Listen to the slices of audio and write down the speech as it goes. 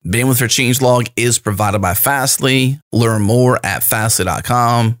Bandwidth for changelog is provided by Fastly. Learn more at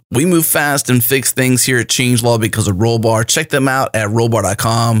fastly.com. We move fast and fix things here at changelog because of Rollbar. Check them out at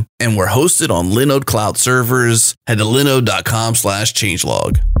rollbar.com. And we're hosted on Linode cloud servers. Head to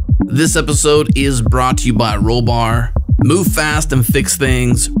linode.com/changelog. This episode is brought to you by Rollbar. Move fast and fix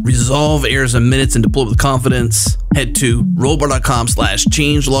things. Resolve errors in minutes and deploy with confidence. Head to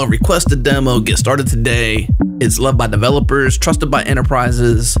rollbar.com/changelog. Request a demo. Get started today. It's loved by developers, trusted by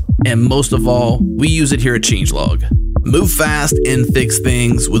enterprises, and most of all, we use it here at changelog. Move fast and fix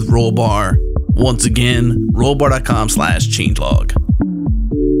things with Rollbar. Once again, rollbar.com/changelog.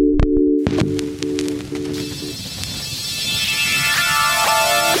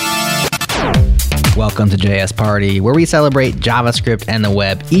 Welcome to JS Party, where we celebrate JavaScript and the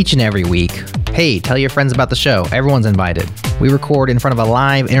web each and every week. Hey, tell your friends about the show. Everyone's invited. We record in front of a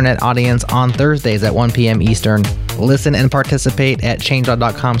live internet audience on Thursdays at 1 p.m. Eastern. Listen and participate at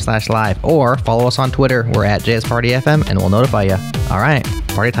changelog.com/live or follow us on Twitter. We're at JSPartyFM and we'll notify you. All right,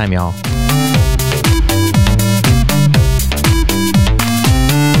 party time, y'all.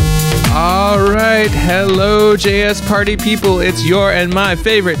 All right, hello JS Party people. It's your and my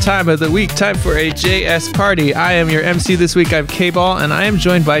favorite time of the week. Time for a JS Party. I am your MC this week. I'm KBall, and I am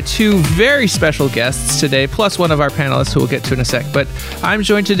joined by two very special guests today, plus one of our panelists who we'll get to in a sec. But I'm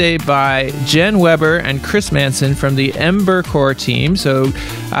joined today by Jen Weber and Chris Manson from the Ember core team. So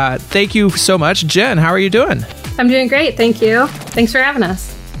thank you so much. Jen, how are you doing? I'm doing great, thank you. Thanks for having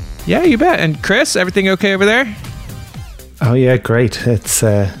us. Yeah, you bet. And Chris, everything okay over there? Oh yeah, great. It's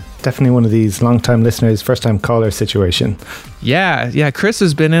definitely one of these long-time listeners, first-time caller situation. Yeah. Chris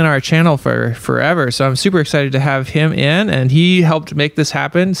has been in our channel for forever, so I'm super excited to have him in, and he helped make this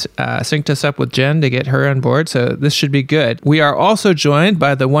happen, synced us up with Jen to get her on board, so this should be good. We are also joined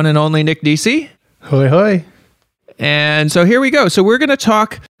by the one and only Nick DC. Hoi, hoi. And so here we go. So we're going to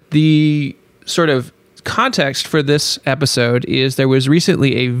talk the sort of context for this episode is there was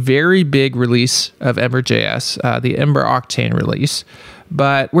recently a very big release of Ember.js, the Ember Octane release.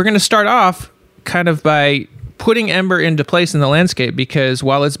 But we're going to start off kind of by putting Ember into place in the landscape, because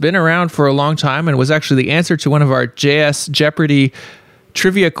while it's been around for a long time and was actually the answer to one of our JS Jeopardy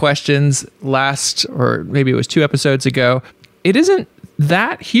trivia questions last, or maybe it was 2 episodes ago, it isn't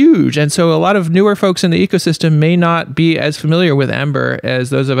that huge. And so a lot of newer folks in the ecosystem may not be as familiar with Ember as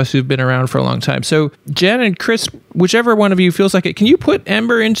those of us who've been around for a long time. So Jen and Chris, whichever one of you feels like it, can you put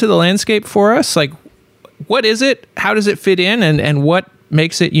Ember into the landscape for us? Like, what is it? How does it fit in? And what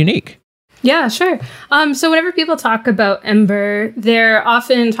makes it unique? Yeah, sure. So whenever people talk about Ember, they're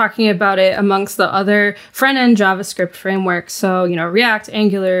often talking about it amongst the other front-end JavaScript frameworks. So, React,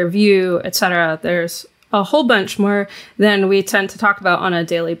 Angular, Vue, etc. There's a whole bunch more than we tend to talk about on a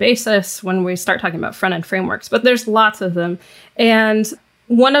daily basis when we start talking about front-end frameworks. But there's lots of them. And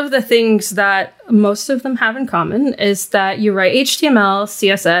one of the things that most of them have in common is that you write HTML,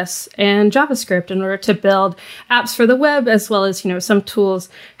 CSS, and JavaScript in order to build apps for the web, as well as, some tools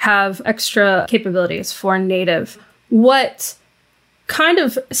have extra capabilities for native. What kind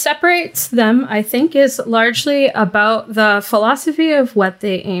of separates them, I think, is largely about the philosophy of what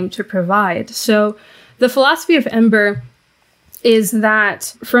they aim to provide. So the philosophy of Ember is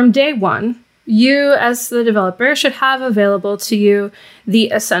that from day one, you, as the developer, should have available to you the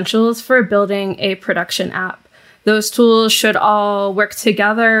essentials for building a production app. Those tools should all work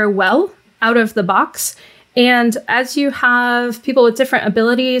together well out of the box. And as you have people with different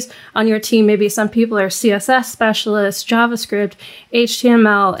abilities on your team, maybe some people are CSS specialists, JavaScript,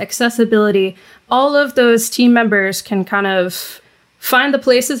 HTML, accessibility, all of those team members can kind of find the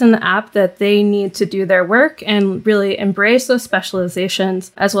places in the app that they need to do their work and really embrace those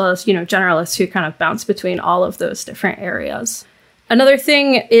specializations, as well as, generalists who kind of bounce between all of those different areas. Another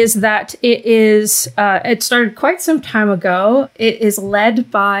thing is that it started quite some time ago. It is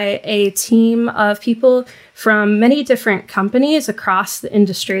led by a team of people from many different companies across the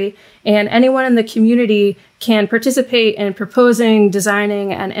industry, and anyone in the community can participate in proposing,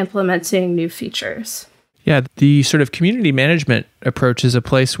 designing, and implementing new features. Yeah, the sort of community management approach is a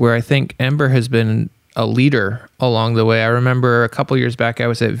place where I think Ember has been a leader along the way. I remember a couple years back, I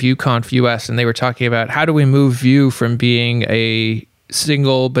was at VueConf US, and they were talking about how do we move Vue from being a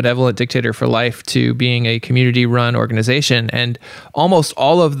single benevolent dictator for life to being a community-run organization. And almost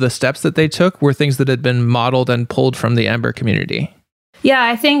all of the steps that they took were things that had been modeled and pulled from the Ember community. Yeah,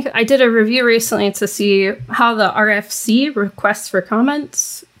 I think I did a review recently to see how the RFC, requests for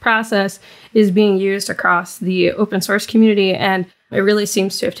comments process, is being used across the open source community, and it really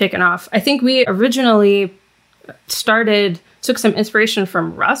seems to have taken off. I think we originally took some inspiration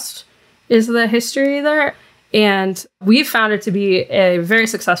from Rust, is the history there. And we've found it to be a very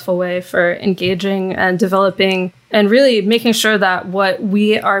successful way for engaging and developing and really making sure that what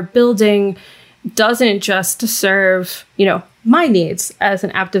we are building doesn't just serve, my needs as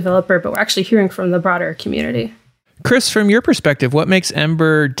an app developer, but we're actually hearing from the broader community. Chris, from your perspective, what makes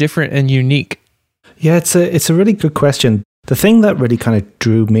Ember different and unique? Yeah, it's a really good question. The thing that really kind of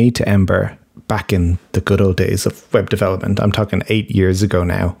drew me to Ember back in the good old days of web development, I'm talking 8 years ago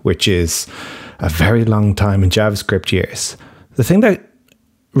now, which is a very long time in JavaScript years. The thing that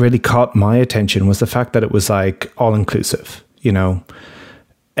really caught my attention was the fact that it was like all inclusive.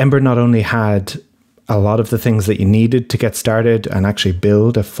 Ember not only had a lot of the things that you needed to get started and actually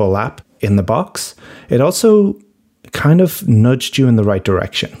build a full app in the box, it also kind of nudged you in the right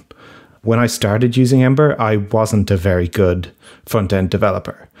direction. When I started using Ember, I wasn't a very good front-end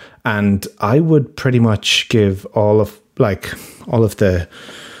developer. And I would pretty much give all of the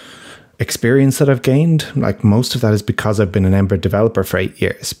experience that I've gained, like most of that is because I've been an Ember developer for 8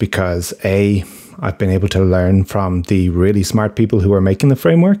 years, because A, I've been able to learn from the really smart people who are making the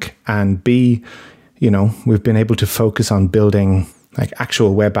framework, and B, we've been able to focus on building like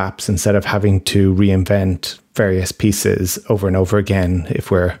actual web apps instead of having to reinvent various pieces over and over again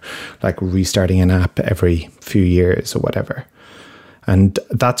if we're like restarting an app every few years or whatever. And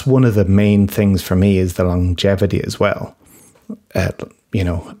that's one of the main things for me is the longevity as well.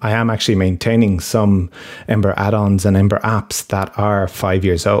 I am actually maintaining some Ember add-ons and Ember apps that are 5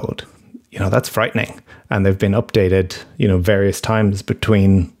 years old. That's frightening. And they've been updated, various times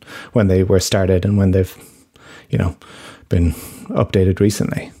between when they were started and when they've, been updated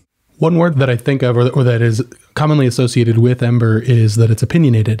recently. One word that I think of or that is commonly associated with Ember is that it's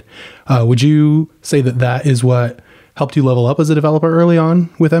opinionated. Would you say that is what helped you level up as a developer early on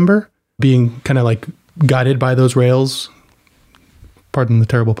with Ember? Being kind of like guided by those rails? Pardon the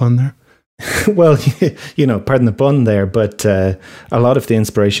terrible pun there. Well, pardon the pun there, but a lot of the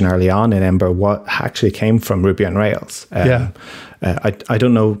inspiration early on in Ember actually came from Ruby on Rails. I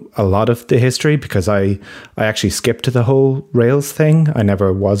don't know a lot of the history because I actually skipped the whole Rails thing. I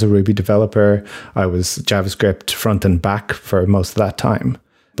never was a Ruby developer. I was JavaScript front and back for most of that time.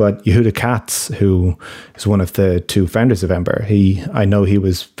 But Yehuda Katz, who is one of the two founders of Ember, I know he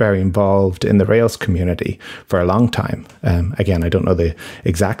was very involved in the Rails community for a long time. Again, I don't know the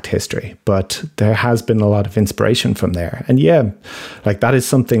exact history, but there has been a lot of inspiration from there. And yeah, like that is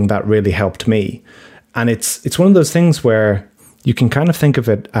something that really helped me. And it's one of those things where you can kind of think of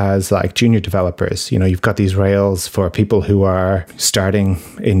it as like junior developers. You've got these Rails for people who are starting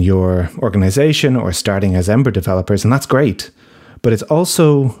in your organization or starting as Ember developers, and that's great. But it's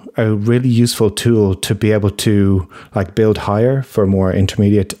also a really useful tool to be able to like build higher for more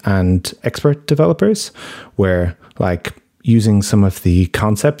intermediate and expert developers, where like using some of the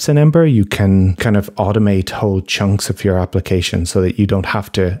concepts in Ember, you can kind of automate whole chunks of your application so that you don't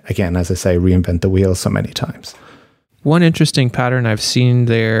have to, again, as I say, reinvent the wheel so many times. One interesting pattern I've seen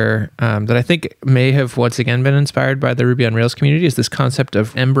there that I think may have once again been inspired by the Ruby on Rails community is this concept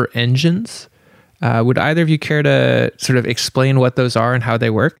of Ember engines. Would either of you care to sort of explain what those are and how they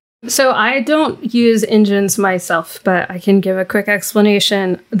work? So I don't use engines myself, but I can give a quick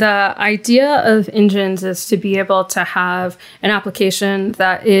explanation. The idea of engines is to be able to have an application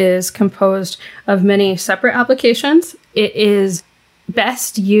that is composed of many separate applications. It is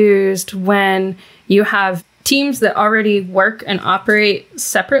best used when you have teams that already work and operate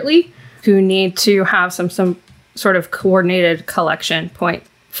separately who need to have some sort of coordinated collection point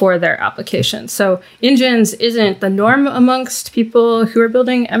for their application. So engines isn't the norm amongst people who are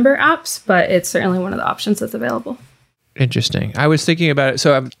building Ember apps, but it's certainly one of the options that's available. Interesting. I was thinking about it.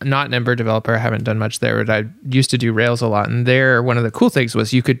 So I'm not an Ember developer. I haven't done much there, but I used to do Rails a lot. And there, one of the cool things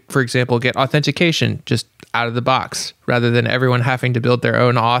was you could, for example, get authentication just out of the box rather than everyone having to build their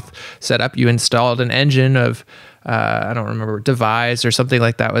own auth setup. You installed an engine of, I don't remember, Devise or something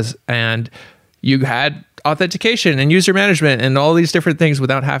like that was, and you had authentication and user management and all these different things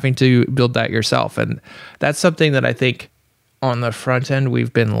without having to build that yourself. And that's something that I think on the front end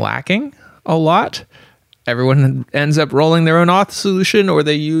we've been lacking a lot. Everyone ends up rolling their own auth solution, or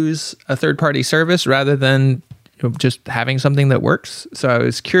they use a third-party service rather than just having something that works. So I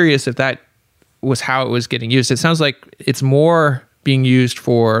was curious if that was how it was getting used. It sounds like it's more being used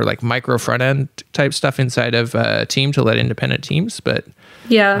for like micro front end type stuff inside of a team to let independent teams, but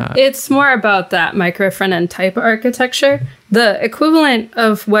yeah, it's more about that micro front end type architecture. The equivalent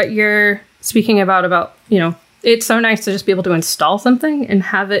of what you're speaking about, it's so nice to just be able to install something and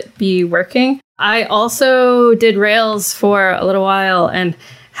have it be working. I also did Rails for a little while and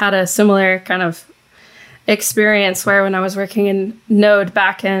had a similar kind of experience where when I was working in Node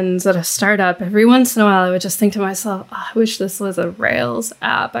backends at a startup, every once in a while I would just think to myself, oh, I wish this was a Rails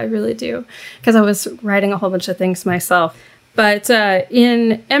app. I really do. Because I was writing a whole bunch of things myself. But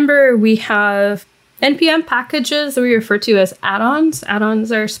in Ember, we have NPM packages that we refer to as add-ons.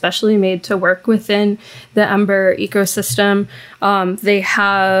 Add-ons are specially made to work within the Ember ecosystem. They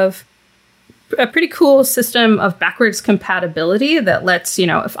have a pretty cool system of backwards compatibility that lets,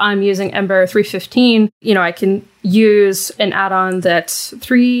 if I'm using Ember 3.15, I can use an add-on that's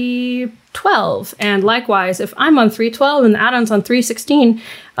 3.12. And likewise, if I'm on 3.12 and the add-on's on 3.16,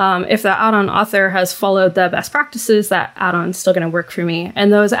 if the add-on author has followed the best practices, that add-on's still going to work for me.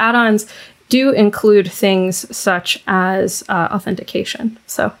 And those add-ons do include things such as authentication.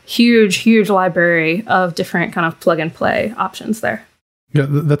 So huge library of different kind of plug and play options there. Yeah,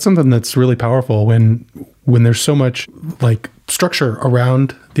 that's something that's really powerful when there's so much like structure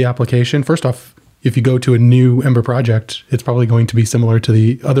around the application. First off, if you go to a new Ember project, it's probably going to be similar to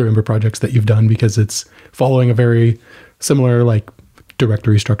the other Ember projects that you've done because it's following a very similar like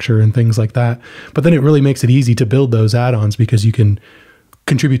directory structure and things like that. But then it really makes it easy to build those add-ons because you can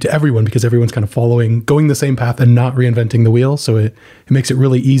contribute to everyone because everyone's kind of going the same path and not reinventing the wheel. So it makes it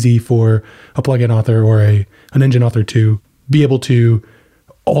really easy for a plugin author or an engine author to be able to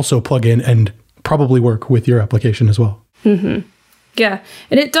also plug in and probably work with your application as well. Mm-hmm. Yeah.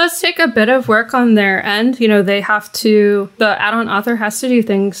 And it does take a bit of work on their end. The add-on author has to do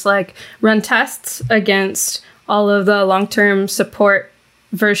things like run tests against all of the long-term support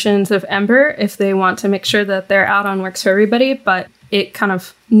versions of Ember if they want to make sure that their add-on works for everybody. But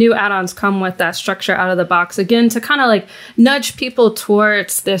new add-ons come with that structure out of the box again to kind of like nudge people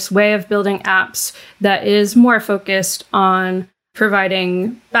towards this way of building apps that is more focused on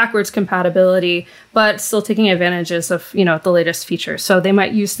providing backwards compatibility, but still taking advantages of, the latest features. So they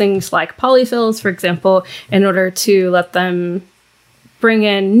might use things like polyfills, for example, in order to let them bring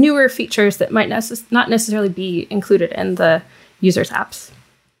in newer features that might not necessarily be included in the user's apps.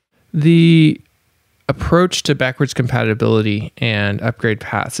 The approach to backwards compatibility and upgrade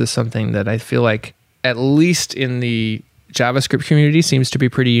paths is something that I feel like, at least in the JavaScript community, seems to be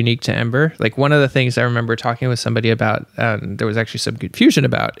pretty unique to Ember. Like one of the things I remember talking with somebody about, there was actually some confusion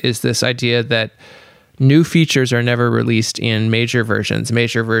about, is this idea that new features are never released in major versions.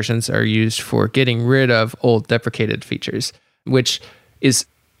 Major versions are used for getting rid of old deprecated features, which is,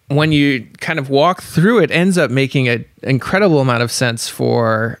 when you kind of walk through it, ends up making an incredible amount of sense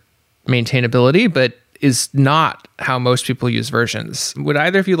for maintainability, but is not how most people use versions. Would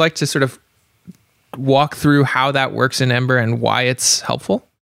either of you like to sort of walk through how that works in Ember and why it's helpful?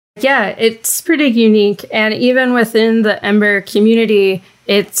 Yeah, it's pretty unique. And even within the Ember community,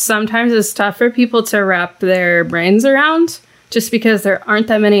 it sometimes is tough for people to wrap their brains around just because there aren't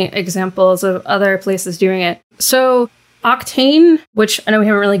that many examples of other places doing it. So Octane, which I know we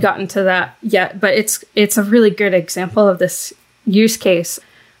haven't really gotten to that yet, but it's a really good example of this use case.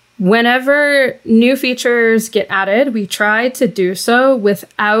 Whenever new features get added, we try to do so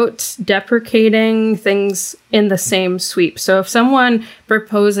without deprecating things in the same sweep. So if someone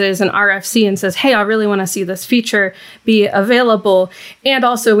proposes an RFC and says, hey, I really want to see this feature be available, and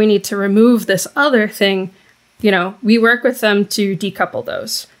also we need to remove this other thing, we work with them to decouple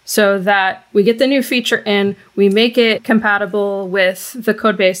those so that we get the new feature in, we make it compatible with the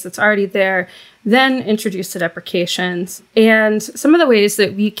code base that's already there, then introduce the deprecations. And some of the ways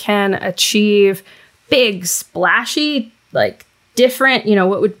that we can achieve big, splashy, like different,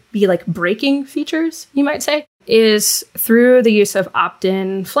 what would be like breaking features, you might say, is through the use of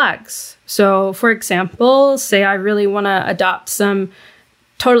opt-in flags. So for example, say I really want to adopt some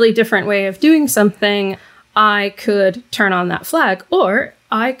totally different way of doing something, I could turn on that flag, or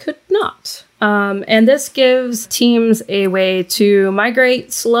I could not. And this gives teams a way to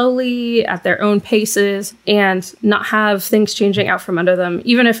migrate slowly at their own paces and not have things changing out from under them.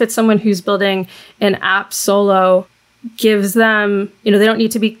 Even if it's someone who's building an app solo, gives them, they don't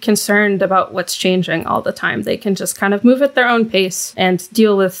need to be concerned about what's changing all the time. They can just kind of move at their own pace and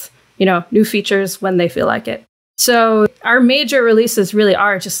deal with, new features when they feel like it. So our major releases really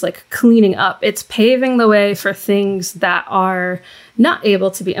are just like cleaning up. It's paving the way for things that are not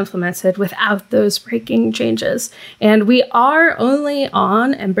able to be implemented without those breaking changes. And we are only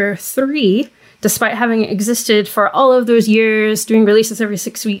on Ember 3, despite having existed for all of those years, doing releases every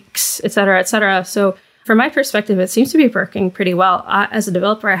 6 weeks, et cetera, et cetera. So from my perspective, it seems to be working pretty well. As a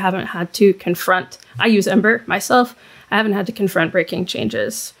developer, I haven't had to I use Ember myself. I haven't had to confront breaking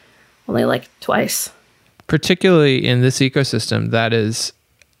changes, only like twice. Particularly in this ecosystem that is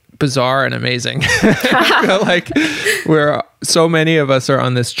bizarre and amazing. I feel like so many of us are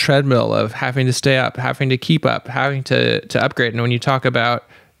on this treadmill of having to stay up, having to keep up, having to upgrade. And when you talk about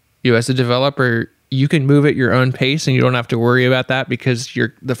you as a developer, you can move at your own pace and you don't have to worry about that because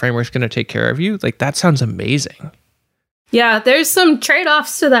the framework's going to take care of you. Like, that sounds amazing. Yeah, there's some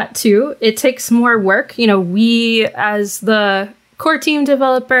trade-offs to that too. It takes more work. We as the core team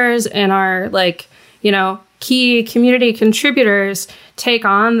developers and our key community contributors take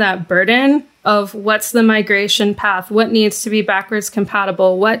on that burden of what's the migration path, what needs to be backwards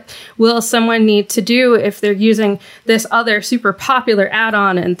compatible, what will someone need to do if they're using this other super popular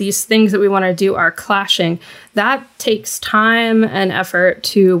add-on and these things that we want to do are clashing. That takes time and effort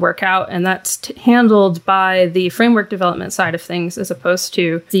to work out, and that's handled by the framework development side of things as opposed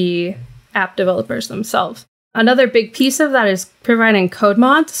to the app developers themselves. Another big piece of that is providing code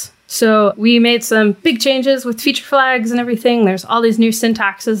mods. So we made some big changes with feature flags and everything. There's all these new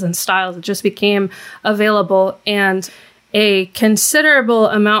syntaxes and styles that just became available. And a considerable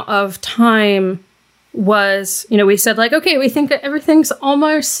amount of time was, we said okay, we think that everything's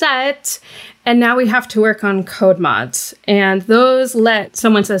almost set. And now we have to work on code mods. And those let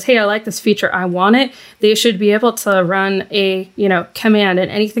someone says, hey, I like this feature, I want it. They should be able to run a, command,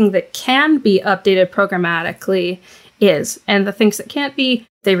 and anything that can be updated programmatically is. And the things that can't be,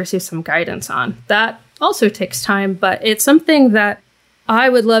 they receive some guidance on. That also takes time, but it's something that I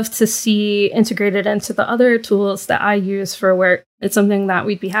would love to see integrated into the other tools that I use for work. It's something that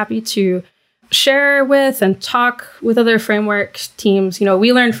we'd be happy to share with and talk with other framework teams.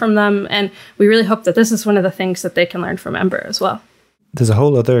 We learn from them, and we really hope that this is one of the things that they can learn from Ember as well. There's a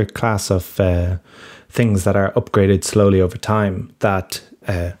whole other class of things that are upgraded slowly over time that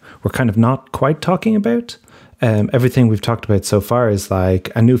we're kind of not quite talking about. Everything we've talked about so far is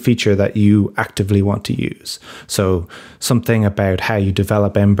like a new feature that you actively want to use. So something about how you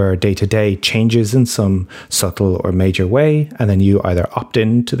develop Ember day to day changes in some subtle or major way, and then you either opt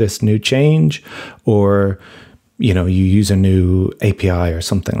in to this new change or you use a new API or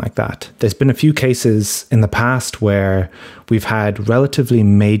something like that. There's been a few cases in the past where we've had relatively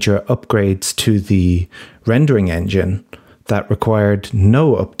major upgrades to the rendering engine that required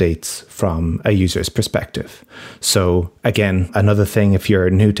no updates from a user's perspective. So again, another thing, if you're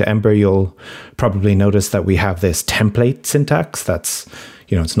new to Ember, you'll probably notice that we have this template syntax that's,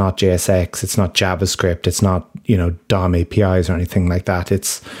 it's not JSX, it's not JavaScript, it's not, DOM APIs or anything like that.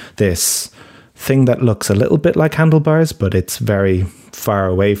 It's this thing that looks a little bit like handlebars, but it's very far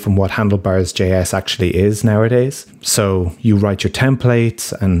away from what handlebars.js actually is nowadays. So you write your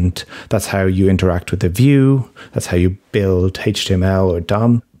templates, and that's how you interact with the view. That's how you build HTML or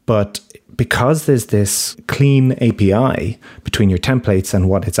DOM. But because there's this clean API between your templates and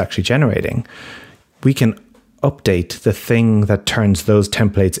what it's actually generating, we can update the thing that turns those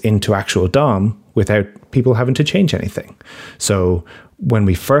templates into actual DOM without people having to change anything. So when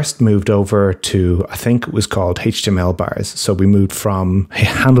we first moved over to, I think it was called HTML bars. So we moved from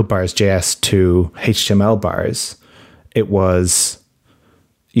handlebars.js to HTML bars. It was,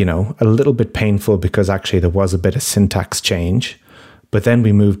 a little bit painful because actually there was a bit of syntax change. But then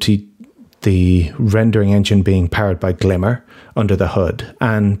we moved to the rendering engine being powered by Glimmer under the hood,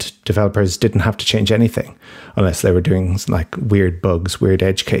 and developers didn't have to change anything unless they were doing like weird bugs, weird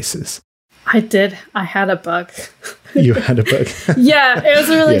edge cases. I did. I had a bug. You had a bug? Yeah, it was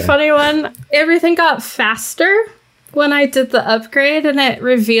a really funny one. Everything got faster when I did the upgrade, and it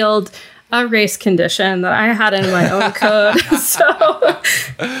revealed a race condition that I had in my own code. So,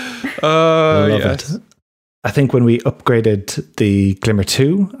 I love it. I think when we upgraded the Glimmer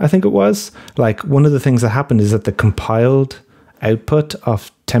 2, I think it was, like one of the things that happened is that the compiled output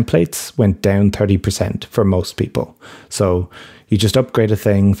of templates went down 30% for most people. So you just upgrade a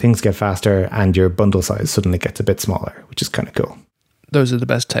thing, things get faster, and your bundle size suddenly gets a bit smaller, which is kind of cool. Those are the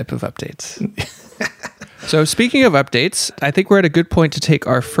best type of updates. So speaking of updates, I think we're at a good point to take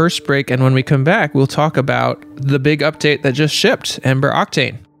our first break. And when we come back, we'll talk about the big update that just shipped, Ember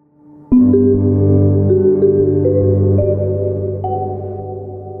Octane.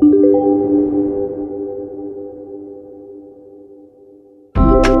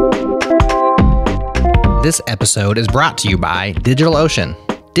 This episode is brought to you by DigitalOcean.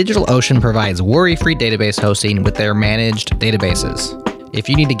 DigitalOcean provides worry-free database hosting with their managed databases. If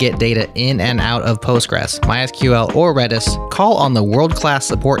you need to get data in and out of Postgres, MySQL, or Redis, call on the world-class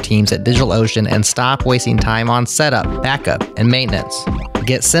support teams at DigitalOcean and stop wasting time on setup, backup, and maintenance.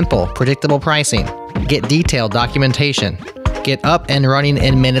 Get simple, predictable pricing. Get detailed documentation. Get up and running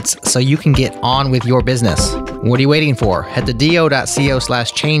in minutes so you can get on with your business. What are you waiting for? Head to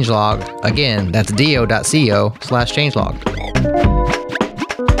do.co/changelog. Again, that's do.co/changelog.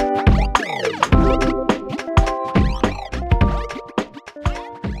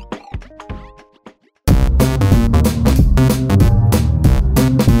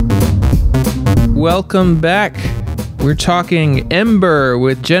 welcome back. We're talking Ember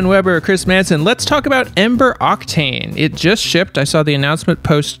with Jen Weber, Chris Manson. Let's talk about Ember Octane. It just shipped. I saw the announcement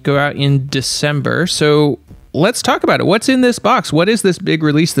post go out in December. So let's talk about it. What's in this box? What is this big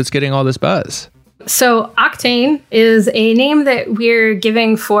release that's getting all this buzz? So Octane is a name that we're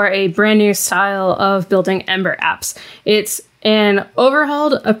giving for a brand new style of building Ember apps. It's an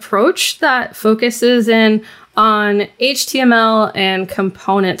overhauled approach that focuses in on HTML and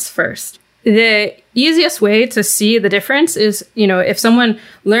components first. The easiest way to see the difference is, if someone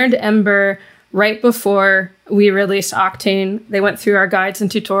learned Ember right before we released Octane, they went through our guides and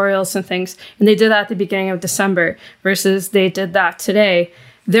tutorials and things, and they did that at the beginning of December versus they did that today,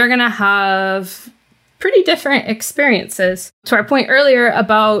 they're going to have pretty different experiences. To our point earlier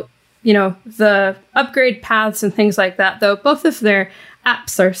about, the upgrade paths and things like that, though, both of their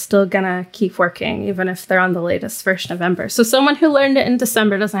apps are still going to keep working, even if they're on the latest version of Ember. So someone who learned it in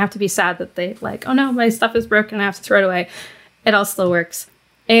December doesn't have to be sad that they oh no, my stuff is broken, I have to throw it away. It all still works.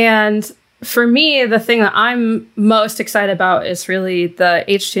 And for me, the thing that I'm most excited about is really the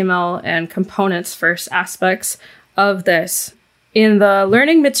HTML and components first aspects of this. In the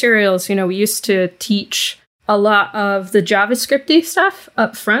learning materials, we used to teach a lot of the JavaScript-y stuff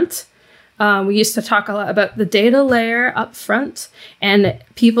up front. We used to talk a lot about the data layer up front, and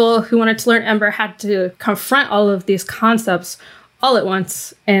people who wanted to learn Ember had to confront all of these concepts all at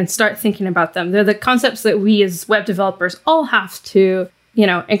once and start thinking about them. They're the concepts that we as web developers all have to,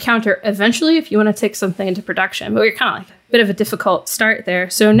 encounter eventually if you want to take something into production. But we're kind of like a bit of a difficult start there.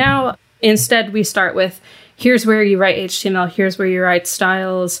 So now instead we start with, here's where you write HTML, here's where you write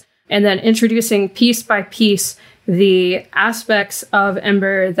styles, and then introducing piece by piece the aspects of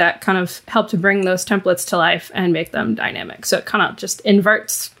Ember that kind of help to bring those templates to life and make them dynamic. So it kind of just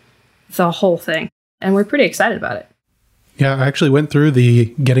inverts the whole thing. And we're pretty excited about it. Yeah, I actually went through the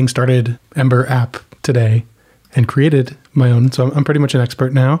Getting Started Ember app today and created my own. So I'm pretty much an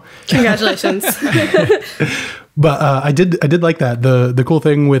expert now. Congratulations. But I did like that. The cool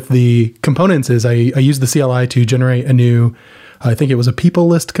thing with the components is I used the CLI to generate a new, I think it was a people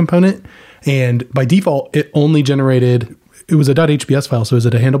list component. And by default, it only generated, it was a .hbs file. So is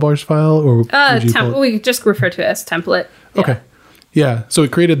it a handlebars file? Or we just refer to it as template. Okay. Yeah. So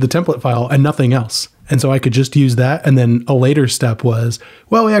it created the template file and nothing else. And so I could just use that. And then a later step was,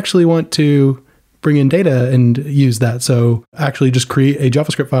 well, we actually want to bring in data and use that. So actually just create a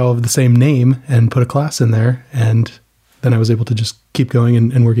JavaScript file of the same name and put a class in there. And then I was able to just keep going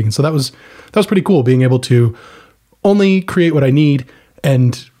and working. So that was pretty cool, being able to only create what I need.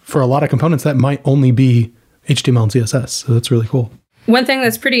 And for a lot of components, that might only be HTML and CSS. So that's really cool. One thing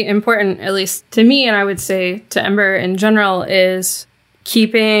that's pretty important, at least to me, and I would say to Ember in general, is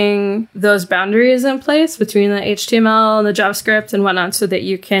keeping those boundaries in place between the HTML and the JavaScript and whatnot so that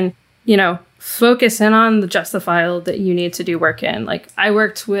you can, focus in on just the file that you need to do work in. Like, I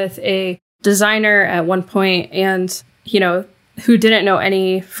worked with a designer at one point and, who didn't know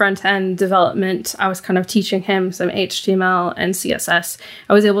any front-end development. I was kind of teaching him some HTML and CSS.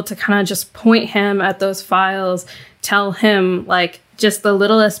 I was able to kind of just point him at those files, tell him just the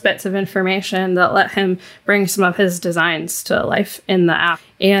littlest bits of information that let him bring some of his designs to life in the app.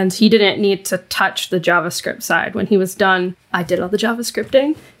 And he didn't need to touch the JavaScript side. When he was done, I did all the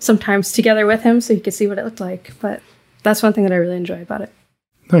JavaScripting, sometimes together with him so he could see what it looked like. But that's one thing that I really enjoy about it.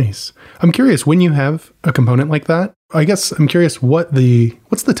 Nice. I'm curious, when you have a component like that, I guess I'm curious what's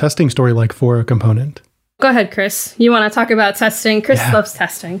the testing story like for a component? Go ahead, Chris. You want to talk about testing? Chris loves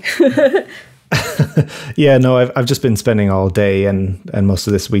testing. Yeah, no, I've just been spending all day and most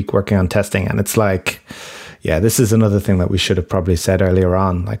of this week working on testing. And it's this is another thing that we should have probably said earlier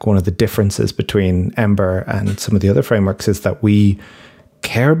on. Like, one of the differences between Ember and some of the other frameworks is that we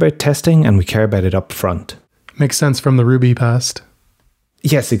care about testing and we care about it up front. Makes sense from the Ruby past.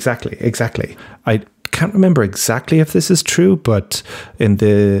 Yes, exactly. I can't remember exactly if this is true, but in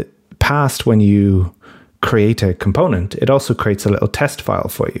the past, when you create a component, it also creates a little test file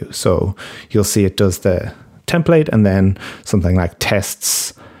for you. So you'll see it does the template and then something like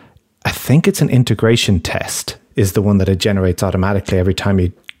tests. I think it's an integration test is the one that it generates automatically every time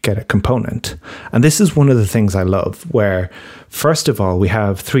you get a component. And this is one of the things I love, where first of all, we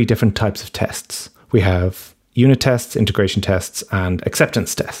have 3 different types of tests. We have unit tests, integration tests, and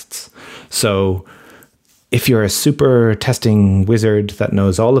acceptance tests. So if you're a super testing wizard that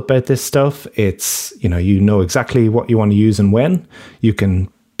knows all about this stuff, it's, you know exactly what you want to use and when. You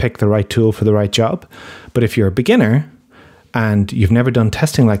can pick the right tool for the right job. But if you're a beginner and you've never done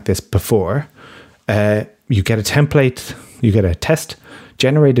testing like this before, you get a template, you get a test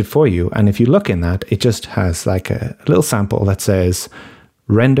generated for you. And if you look in that, it just has like a little sample that says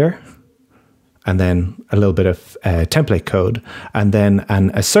render and then a little bit of template code, and then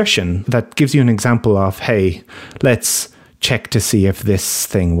an assertion that gives you an example of, hey, let's check to see if this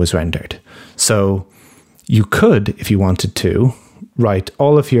thing was rendered. So you could, if you wanted to, write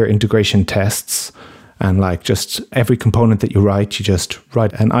all of your integration tests, and like just every component that you just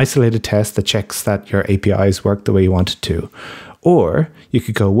write an isolated test that checks that your APIs work the way you want it to. Or you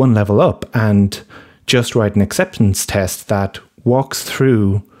could go one level up and just write an acceptance test that walks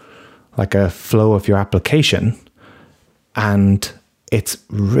through like a flow of your application. And it's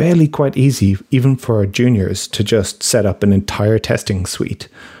really quite easy, even for juniors, to just set up an entire testing suite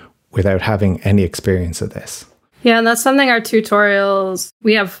without having any experience of this. Yeah, and that's something our tutorials,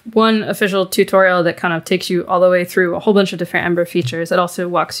 we have one official tutorial that kind of takes you all the way through a whole bunch of different Ember features. It also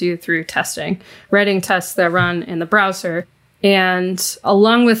walks you through testing, writing tests that run in the browser. And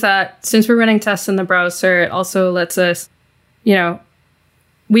along with that, since we're running tests in the browser, it also lets us,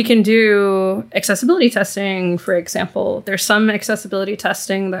 we can do accessibility testing, for example. There's some accessibility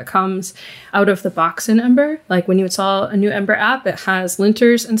testing that comes out of the box in Ember. Like when you install a new Ember app, it has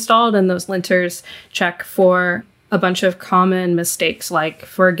linters installed, and those linters check for a bunch of common mistakes, like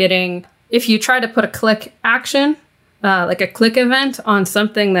forgetting, if you try to put a click action, like a click event on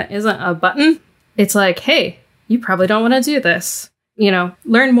something that isn't a button, it's like, hey, you probably don't want to do this.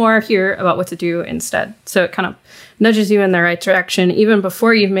 Learn more here about what to do instead. So it kind of nudges you in the right direction. Even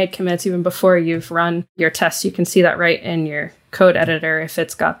before you've made commits, even before you've run your tests, you can see that right in your code editor if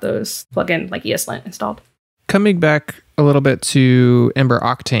it's got those plugin like ESLint installed. Coming back a little bit to Ember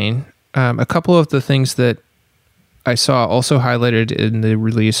Octane, a couple of the things that I saw also highlighted in the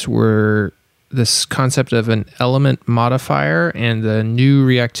release were this concept of an element modifier and the new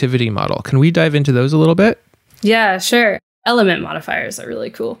reactivity model. Can we dive into those a little bit? Yeah, sure. Element modifiers are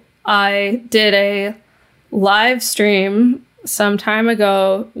really cool. I did a live stream some time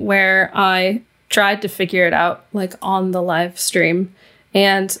ago where I tried to figure it out, like on the live stream.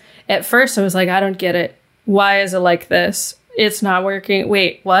 And at first I was like, I don't get it. Why is it like this? It's not working.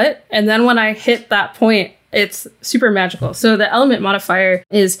 Wait, what? And then when I hit that point, it's super magical. So the element modifier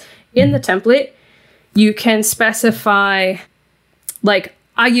is in the template. You can specify, like,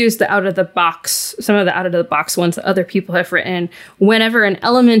 I use the out of the box, some of the out of the box ones that other people have written. Whenever an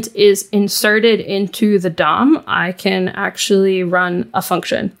element is inserted into the DOM, I can actually run a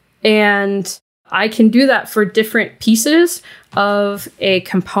function. And I can do that for different pieces of a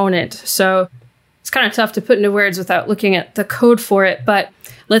component. So it's kind of tough to put into words without looking at the code for it. But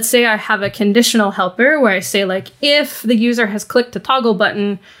let's say I have a conditional helper where I say, like, if the user has clicked the toggle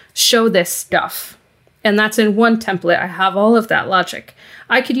button, show this stuff. And that's in one template. I have all of that logic.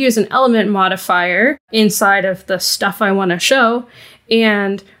 I could use an element modifier inside of the stuff I want to show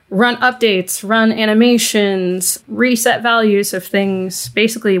and run updates, run animations, reset values of things,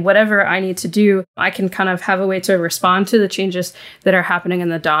 basically whatever I need to do. I can kind of have a way to respond to the changes that are happening in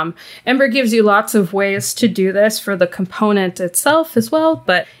the DOM. Ember gives you lots of ways to do this for the component itself as well,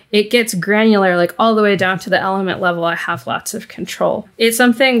 but it gets granular, like all the way down to the element level. I have lots of control. It's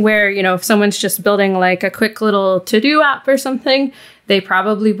something where, if someone's just building like a quick little to-do app or something, they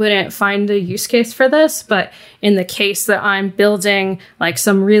probably wouldn't find a use case for this. But in the case that I'm building like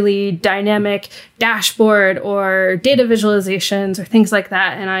some really dynamic dashboard or data visualizations or things like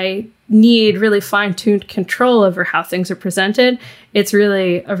that, and I need really fine-tuned control over how things are presented, it's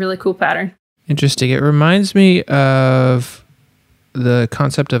really a really cool pattern. Interesting. It reminds me of the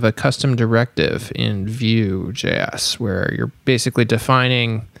concept of a custom directive in Vue.js, where you're basically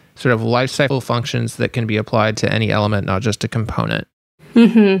defining sort of lifecycle functions that can be applied to any element, not just a component.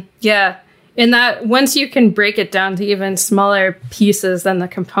 Mm-hmm. Yeah. And that once you can break it down to even smaller pieces than the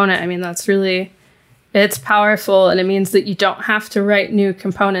component, I mean, that's really, it's powerful. And it means that you don't have to write new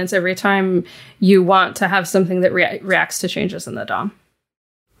components every time you want to have something that reacts to changes in the DOM.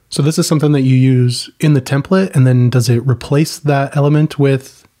 So this is something that you use in the template, and then does it replace that element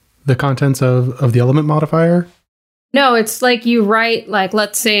with the contents of the element modifier? No, it's like you write, like,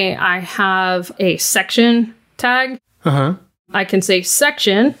 let's say I have a section tag. Uh-huh. I can say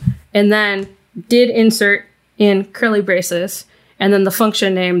section and then did insert in curly braces and then the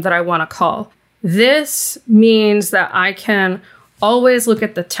function name that I want to call. This means that I can always look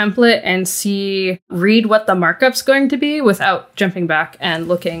at the template and read what the markup's going to be without jumping back and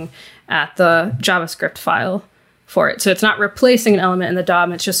looking at the JavaScript file for it. So it's not replacing an element in the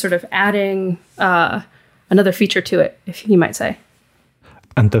DOM. It's just sort of adding another feature to it, if you might say.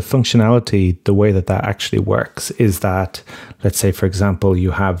 And the functionality, the way that actually works is that, let's say, for example,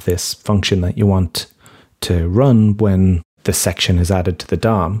 you have this function that you want to run when the section is added to the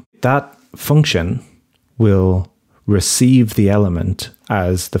DOM. That function will receive the element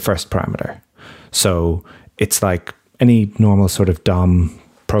as the first parameter. So it's like any normal sort of DOM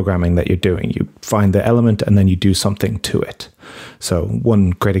programming that you're doing. You find the element and then you do something to it. So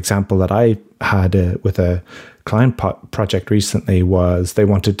one great example that I had with a client project recently was they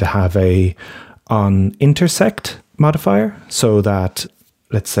wanted to have a on intersect modifier, so that,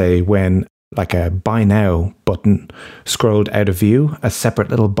 let's say, when like a buy now button scrolled out of view, a separate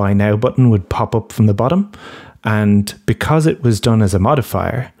little buy now button would pop up from the bottom. And because it was done as a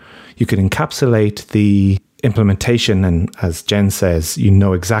modifier, you could encapsulate the implementation, and as Jen says, you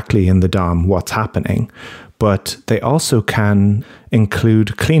know exactly in the DOM what's happening. But they also can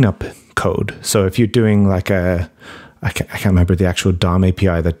include cleanup code. So if you're doing like I can't remember the actual DOM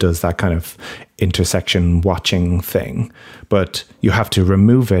API that does that kind of intersection watching thing, but you have to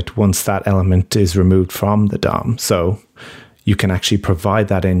remove it once that element is removed from the DOM. So you can actually provide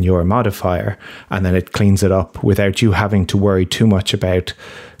that in your modifier, and then it cleans it up without you having to worry too much about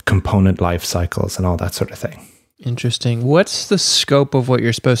component life cycles and all that sort of thing. Interesting. What's the scope of what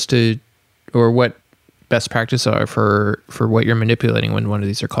you're supposed to, or what best practices are for what you're manipulating when one of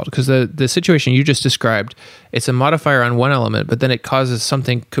these are called? Because the situation you just described, it's a modifier on one element, but then it causes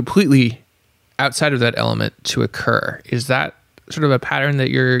something completely outside of that element to occur. Is that sort of a pattern that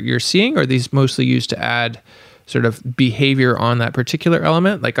you're seeing, or are these mostly used to add sort of behavior on that particular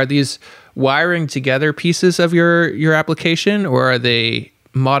element? Like, are these wiring together pieces of your application, or are they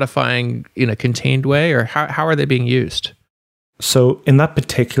modifying in a contained way, or how are they being used? So in that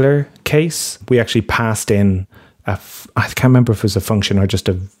particular case, we actually passed in I can't remember if it was a function or just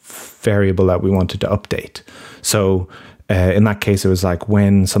a variable that we wanted to update. So in that case, it was like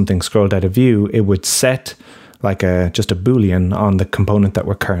when something scrolled out of view, it would set like just a Boolean on the component that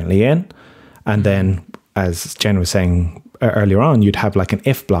we're currently in. And then, as Jen was saying earlier on, you'd have like an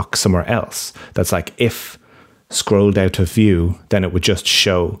if block somewhere else. That's like if scrolled out of view, then it would just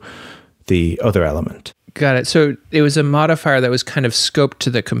show the other element. Got it. So it was a modifier that was kind of scoped to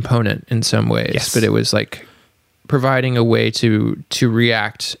the component in some ways, yes. But it was like providing a way to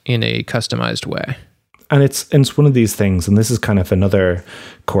react in a customized way. And it's one of these things, and this is kind of another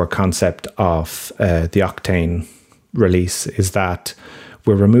core concept of the Octane release, is that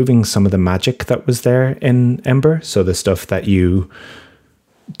we're removing some of the magic that was there in Ember. So the stuff that you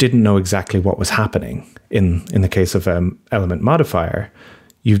didn't know exactly what was happening. In the case of element modifier,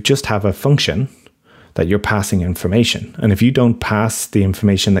 you just have a function that you're passing information. And if you don't pass the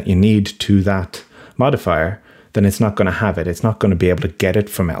information that you need to that modifier, then it's not going to have it. It's not going to be able to get it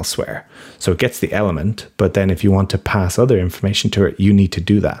from elsewhere. So it gets the element, but then if you want to pass other information to it, you need to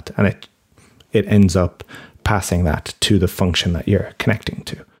do that. And it ends up passing that to the function that you're connecting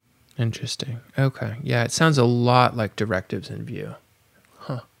to. Interesting. Okay. Yeah, it sounds a lot like directives in Vue.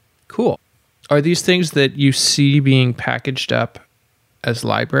 Huh. Cool. Are these things that you see being packaged up as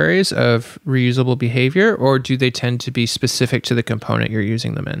libraries of reusable behavior, or do they tend to be specific to the component you're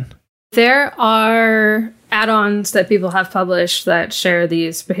using them in? There are add-ons that people have published that share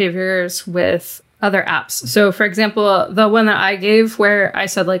these behaviors with other apps. So for example, the one that I gave where I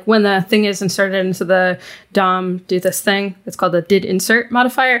said, like, when the thing is inserted into the DOM, do this thing. It's called the did insert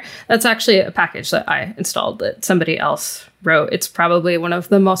modifier. That's actually a package that I installed that somebody else wrote. It's probably one of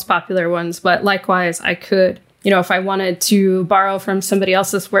the most popular ones, but likewise, I could, if I wanted to borrow from somebody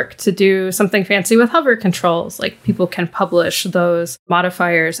else's work to do something fancy with hover controls, like, people can publish those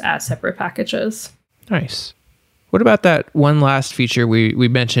modifiers as separate packages. Nice. What about that one last feature we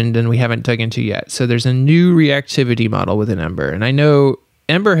mentioned and we haven't dug into yet? So there's a new reactivity model within Ember. And I know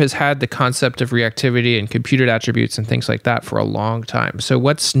Ember has had the concept of reactivity and computed attributes and things like that for a long time. So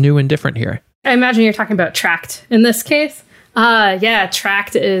what's new and different here? I imagine you're talking about tracked in this case. Yeah,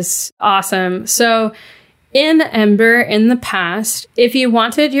 tracked is awesome. So in Ember in the past, if you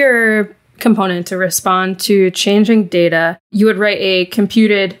wanted your component to respond to changing data, you would write a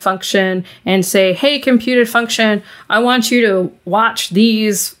computed function and say, hey, computed function, I want you to watch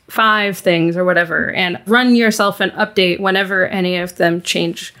these 5 things or whatever, and run yourself an update whenever any of them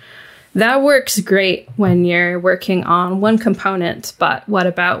change. That works great when you're working on one component, but what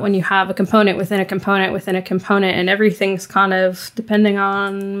about when you have a component within a component within a component, and everything's kind of depending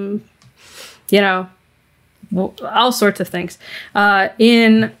on, all sorts of things.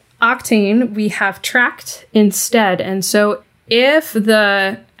 In Octane, we have tracked instead. And so if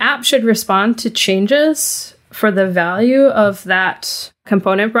the app should respond to changes for the value of that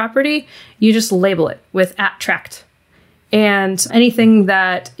component property, you just label it with @tracked. And anything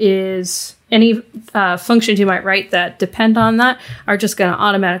that is, any functions you might write that depend on that are just going to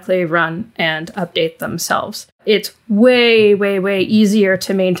automatically run and update themselves. It's way, way, way easier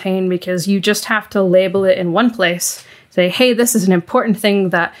to maintain because you just have to label it in one place say, hey, this is an important thing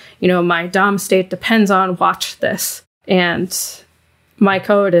that, my DOM state depends on, watch this. And my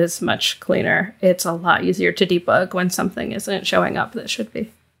code is much cleaner. It's a lot easier to debug when something isn't showing up that should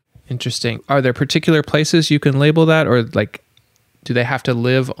be. Interesting. Are there particular places you can label that, or do they have to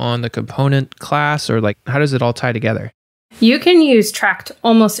live on the component class, or how does it all tie together? You can use tracked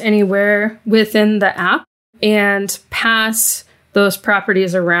almost anywhere within the app and pass those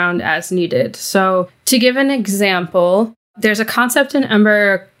properties around as needed. So to give an example, there's a concept in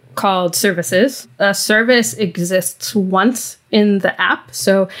Ember called services. A service exists once in the app.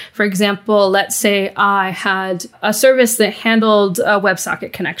 So for example, let's say I had a service that handled a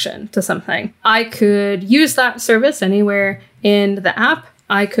WebSocket connection to something. I could use that service anywhere in the app.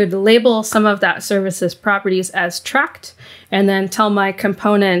 I could label some of that service's properties as tracked and then tell my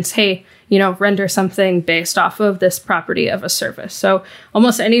components, hey, render something based off of this property of a service. So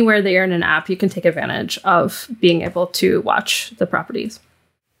almost anywhere that you're in an app, you can take advantage of being able to watch the properties.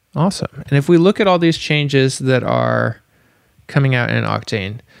 Awesome. And if we look at all these changes that are coming out in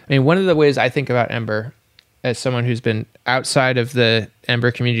Octane, one of the ways I think about Ember as someone who's been outside of the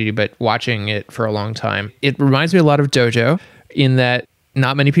Ember community but watching it for a long time, it reminds me a lot of Dojo in that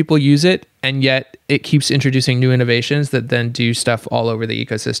not many people use it, and yet it keeps introducing new innovations that then do stuff all over the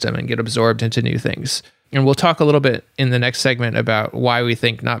ecosystem and get absorbed into new things. And we'll talk a little bit in the next segment about why we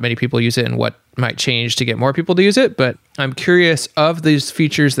think not many people use it and what might change to get more people to use it. But I'm curious, of these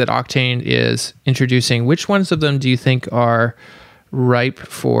features that Octane is introducing, which ones of them do you think are ripe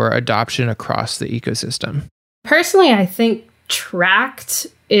for adoption across the ecosystem? Personally, I think tracked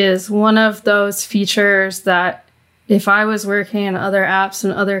is one of those features that if I was working in other apps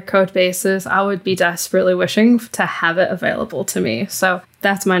and other code bases, I would be desperately wishing to have it available to me. So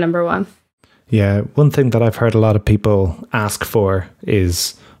that's my number one. Yeah, one thing that I've heard a lot of people ask for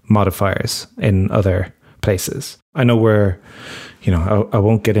is modifiers in other places. I know I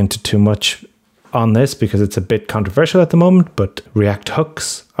won't get into too much on this because it's a bit controversial at the moment, but React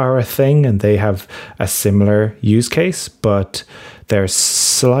hooks are a thing and they have a similar use case, but they're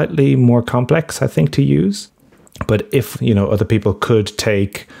slightly more complex, I think, to use. But if, other people could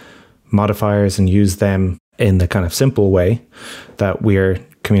take modifiers and use them in the kind of simple way that we're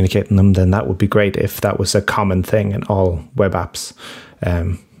communicating them, then that would be great if that was a common thing in all web apps,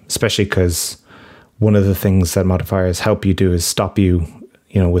 especially because one of the things that modifiers help you do is stop you,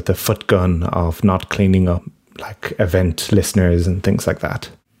 with the foot gun of not cleaning up event listeners and things like that.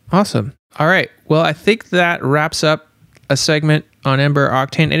 Awesome. All right. Well, I think that wraps up a segment on Ember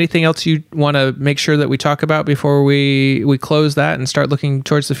Octane. Anything else you want to make sure that we talk about before we close that and start looking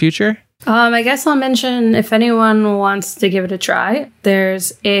towards the future? I guess I'll mention if anyone wants to give it a try,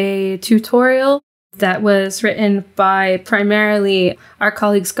 there's a tutorial that was written by primarily our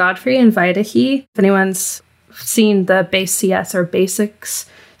colleagues Godfrey and Vaidehi. If anyone's seen the Base CS or Basics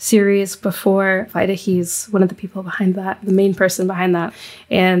series before, Vaidehi's one of the people behind that, the main person behind that.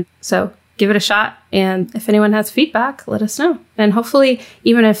 And so give it a shot. And if anyone has feedback, let us know. And hopefully,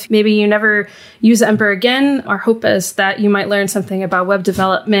 even if maybe you never use Ember again, our hope is that you might learn something about web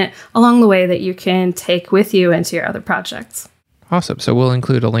development along the way that you can take with you into your other projects. Awesome. So we'll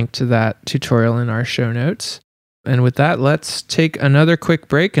include a link to that tutorial in our show notes. And with that, let's take another quick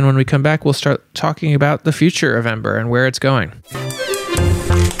break. And when we come back, we'll start talking about the future of Ember and where it's going.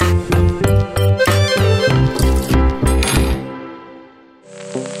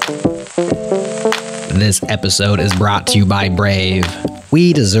 This episode is brought to you by Brave.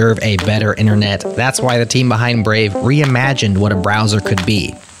 We deserve a better internet. That's why the team behind Brave reimagined what a browser could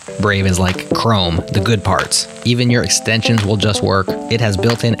be. Brave is like Chrome, the good parts. Even your extensions will just work. It has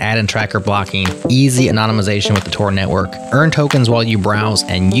built-in ad and tracker blocking, easy anonymization with the Tor network, earn tokens while you browse,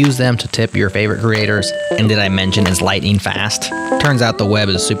 and use them to tip your favorite creators. And did I mention it's lightning fast? Turns out the web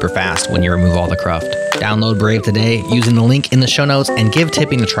is super fast when you remove all the cruft. Download Brave today using the link in the show notes and give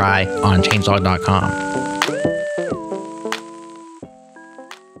tipping a try on changelog.com.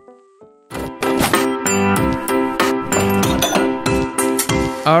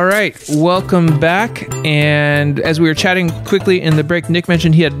 All right, welcome back. And as we were chatting quickly in the break, Nick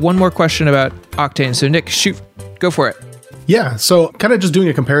mentioned he had one more question about Octane. So Nick, shoot, go for it. Yeah, so kind of just doing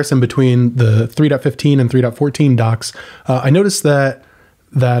a comparison between the 3.15 and 3.14 docs, I noticed that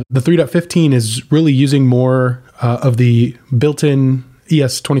the 3.15 is really using more of the built-in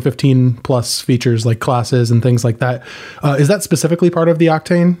ES 2015 plus features like classes and things like that. Is that specifically part of the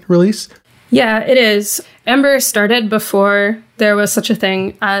Octane release? Yeah, it is. Ember started before there was such a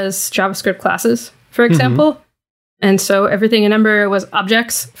thing as JavaScript classes, for example. Mm-hmm. And so everything in Ember was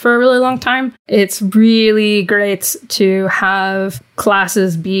objects for a really long time. It's really great to have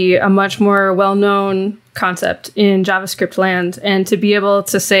classes be a much more well-known concept in JavaScript land. And to be able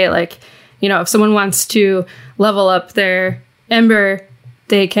to say, like, you know, if someone wants to level up their Ember,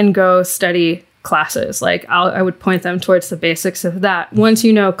 they can go study classes. Like I would point them towards the basics of that. Once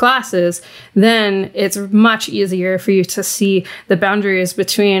you know classes, then it's much easier for you to see the boundaries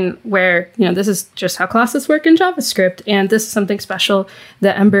between where, you know, this is just how classes work in JavaScript, and this is something special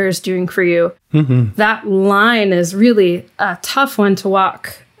that Ember is doing for you. Mm-hmm. That line is really a tough one to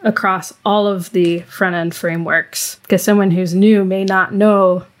walk across all of the front-end frameworks, because someone who's new may not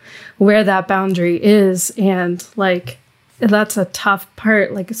know where that boundary is, and like that's a tough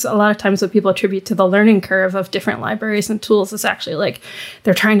part. Like, it's a lot of times what people attribute to the learning curve of different libraries and tools is actually like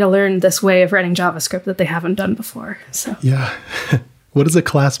they're trying to learn this way of writing JavaScript that they haven't done before. So yeah. What does a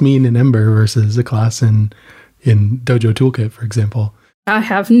class mean in Ember versus a class in Dojo Toolkit, for example? I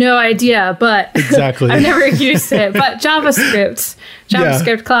have no idea, but exactly. I've never used it. But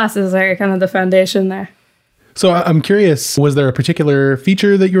JavaScript classes are kind of the foundation there. So I'm curious, was there a particular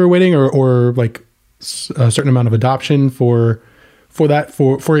feature that you were waiting, or like a certain amount of adoption for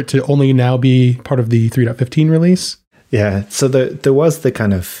it to only now be part of the 3.15 release? Yeah, so there was the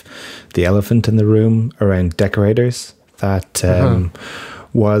kind of the elephant in the room around decorators that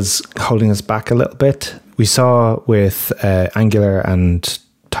was holding us back a little bit. We saw with Angular and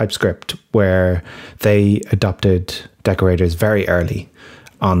TypeScript where they adopted decorators very early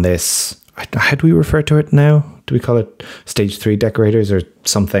on this. How do we refer to it now? Do we call it stage 3 decorators or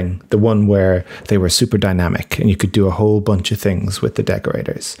something? The one where they were super dynamic and you could do a whole bunch of things with the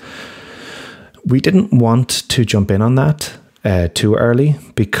decorators. We didn't want to jump in on that too early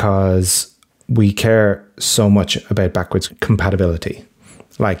because we care so much about backwards compatibility.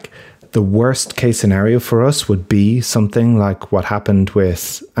 Like, the worst case scenario for us would be something like what happened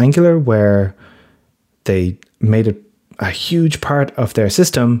with Angular, where they made it a huge part of their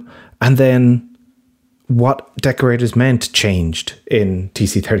system, and then what decorators meant changed in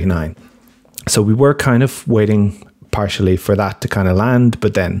TC39. So we were kind of waiting partially for that to kind of land,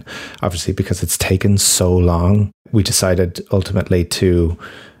 but then obviously because it's taken so long, we decided ultimately to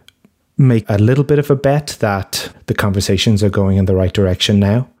make a little bit of a bet that the conversations are going in the right direction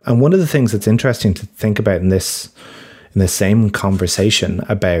now. And one of the things that's interesting to think about in this same conversation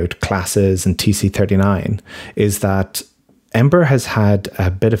about classes and TC39 is that Ember has had a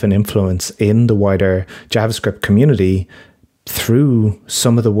bit of an influence in the wider JavaScript community through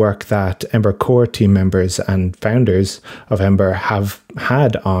some of the work that Ember core team members and founders of Ember have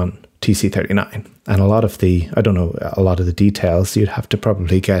had on TC39. And a lot of the details, you'd have to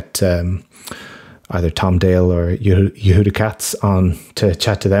probably get either Tom Dale or Yehuda Katz on to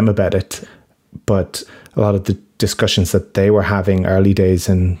chat to them about it. But a lot of the discussions that they were having early days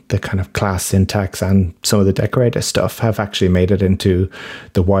in the kind of class syntax and some of the decorator stuff have actually made it into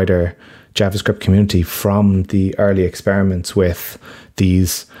the wider JavaScript community from the early experiments with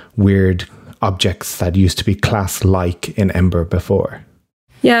these weird objects that used to be class-like in Ember before.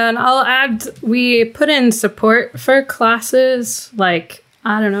 Yeah, and I'll add, we put in support for classes like,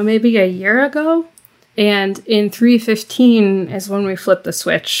 I don't know, maybe a year ago. And in 3.15 is when we flipped the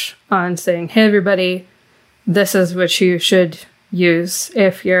switch on saying, hey, everybody, this is what you should use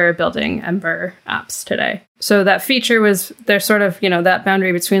if you're building Ember apps today. So that feature was, there's sort of, that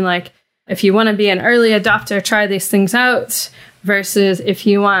boundary between like, if you want to be an early adopter, try these things out, versus if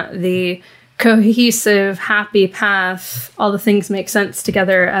you want the cohesive, happy path, all the things make sense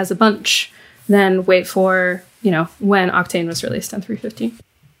together as a bunch, then wait for, when Octane was released on 3.15.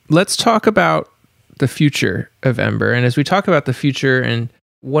 Let's talk about the future of Ember. And as we talk about the future, and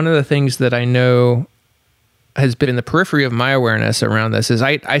one of the things that I know has been in the periphery of my awareness around this is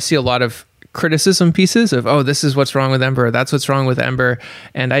I see a lot of criticism pieces of, oh, this is what's wrong with Ember, that's what's wrong with Ember.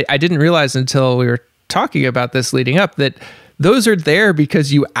 And I didn't realize until we were talking about this leading up that those are there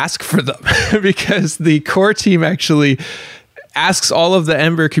because you ask for them, because the core team actually asks all of the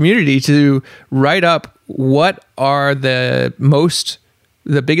Ember community to write up what are the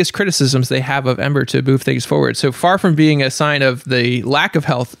biggest criticisms they have of Ember to move things forward. So far from being a sign of the lack of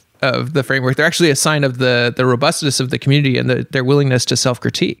health of the framework, they're actually a sign of the robustness of the community and their willingness to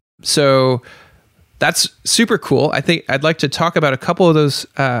self-critique. So that's super cool. I think I'd like to talk about a couple of those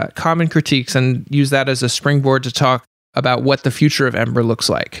common critiques and use that as a springboard to talk about what the future of Ember looks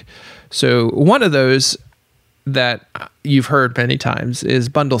like. So one of those that you've heard many times is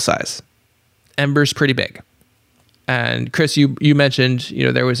bundle size. Ember's pretty big. And Chris, you mentioned,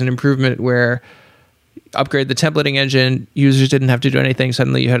 there was an improvement where upgrade the templating engine, users didn't have to do anything.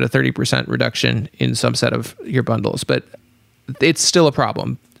 Suddenly you had a 30% reduction in subset of your bundles, but it's still a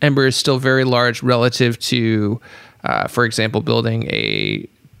problem. Ember is still very large relative to, for example, building a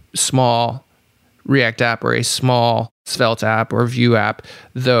small React app or a small Svelte app or Vue app.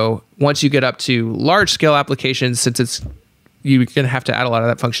 Though once you get up to large scale applications, since you're going to have to add a lot of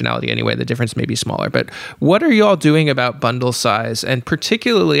that functionality anyway, the difference may be smaller. But what are you all doing about bundle size? And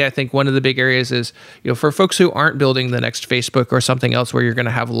particularly, I think one of the big areas is, for folks who aren't building the next Facebook or something else where you're going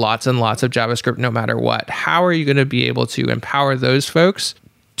to have lots and lots of JavaScript no matter what, how are you going to be able to empower those folks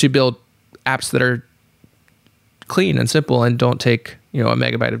to build apps that are clean and simple and don't take, a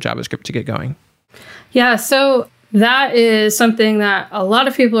megabyte of JavaScript to get going? Yeah, so that is something that a lot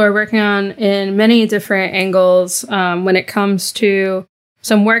of people are working on in many different angles. When it comes to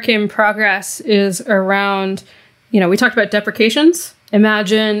some work in progress is around, we talked about deprecations.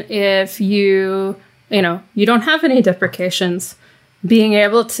 Imagine if you don't have any deprecations, being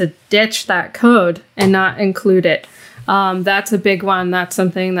able to ditch that code and not include it. That's a big one. That's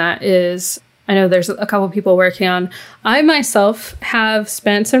something that I know there's a couple people working on. I myself have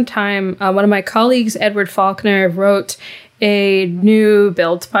spent some time, one of my colleagues, Edward Faulkner, wrote a new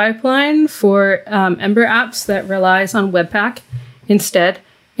build pipeline for Ember apps that relies on Webpack instead.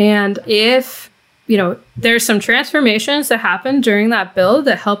 And if, there's some transformations that happen during that build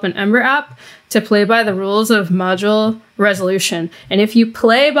that help an Ember app to play by the rules of module resolution. And if you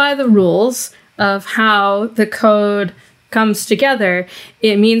play by the rules of how the code comes together,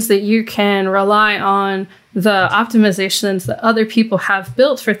 it means that you can rely on the optimizations that other people have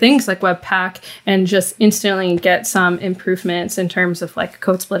built for things like Webpack and just instantly get some improvements in terms of like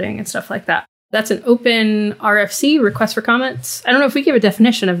code splitting and stuff like that. That's an open RFC, request for comments. I don't know if we gave a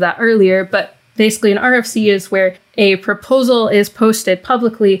definition of that earlier, but basically an RFC is where a proposal is posted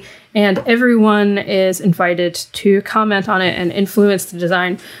publicly and everyone is invited to comment on it and influence the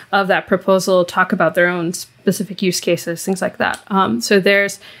design of that proposal, talk about their own specific use cases, things like that. So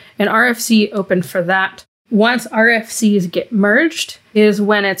there's an RFC open for that. Once RFCs get merged is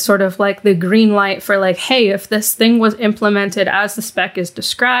when it's sort of like the green light for like, hey, if this thing was implemented as the spec is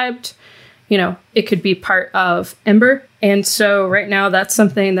described, it could be part of Ember. And so right now that's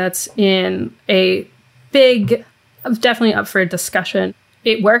something that's in a big, definitely up for discussion.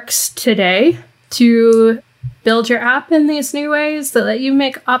 It works today to build your app in these new ways that let you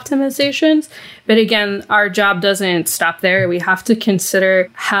make optimizations. But again, our job doesn't stop there. We have to consider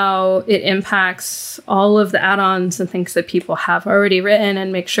how it impacts all of the add-ons and things that people have already written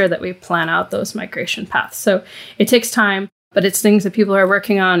and make sure that we plan out those migration paths. So it takes time, but it's things that people are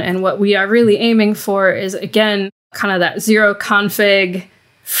working on. And what we are really aiming for is, again, kind of that zero config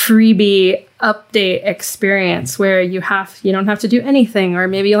freebie update experience where you don't have to do anything, or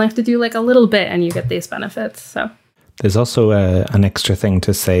maybe you only have to do like a little bit and you get these benefits. So there's also an extra thing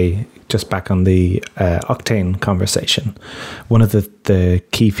to say, just back on the Octane conversation. One of the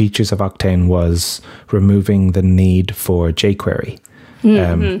key features of Octane was removing the need for jQuery.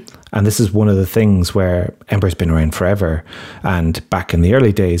 And this is one of the things where Ember's been around forever. And back in the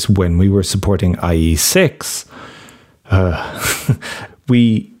early days when we were supporting IE6,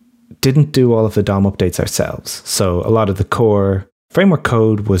 we didn't do all of the DOM updates ourselves. So a lot of the core framework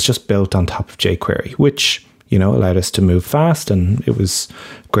code was just built on top of jQuery, which, allowed us to move fast. And it was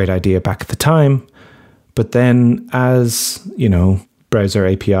a great idea back at the time. But then as, browser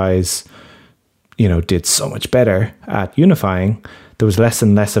APIs, did so much better at unifying, there was less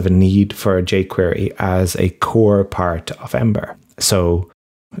and less of a need for jQuery as a core part of Ember. So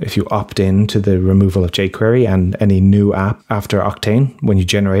if you opt in to the removal of jQuery and any new app after Octane, when you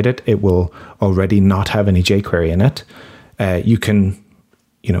generate it, it will already not have any jQuery in it. You can,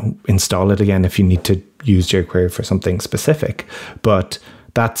 install it again if you need to use jQuery for something specific. But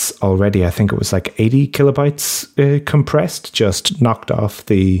that's already, I think it was like 80 kilobytes compressed, just knocked off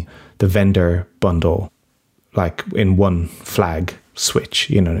the vendor bundle, like in one flag switch,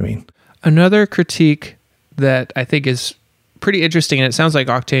 you know what I mean? Another critique that I think is pretty interesting, and it sounds like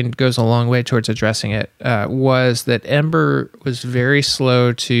Octane goes a long way towards addressing it, was that Ember was very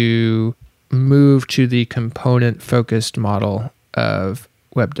slow to move to the component-focused model of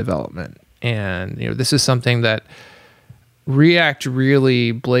web development. And this is something that React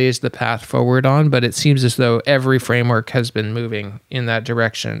really blazed the path forward on, but it seems as though every framework has been moving in that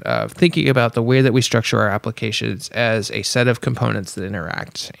direction of thinking about the way that we structure our applications as a set of components that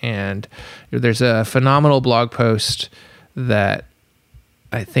interact. And there's a phenomenal blog post that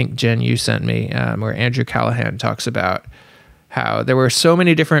I think, Jen, you sent me, where Andrew Callahan talks about how there were so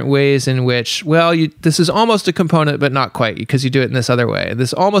many different ways in which, this is almost a component, but not quite, because you do it in this other way. And this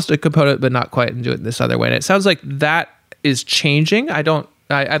is almost a component, but not quite, and do it in this other way. And it sounds like that is changing. I'd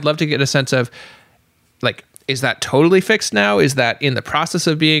love to get a sense of, like, is that totally fixed now? Is that in the process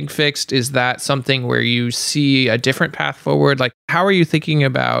of being fixed? Is that something where you see a different path forward? Like, how are you thinking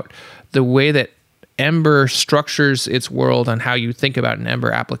about the way that Ember structures its world on how you think about an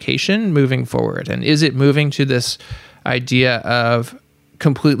Ember application moving forward? And is it moving to this idea of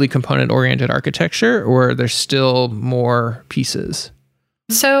completely component-oriented architecture, or are there still more pieces?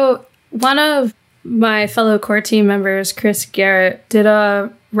 So one of my fellow core team members, Chris Garrett, did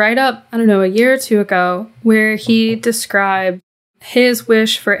a write-up, I don't know, a year or two ago, where he described his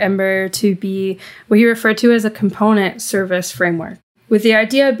wish for Ember to be what he referred to as a component service framework, with the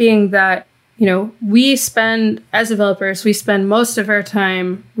idea being that, you know, as developers, we spend most of our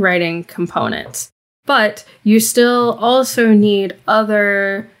time writing components. But you still also need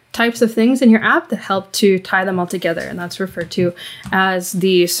other types of things in your app that help to tie them all together. And that's referred to as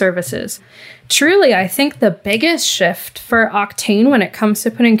the services. Truly, I think the biggest shift for Octane when it comes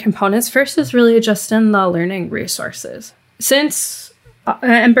to putting components first is really just in the learning resources. Since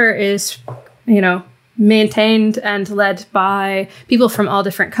Ember is, you know, maintained and led by people from all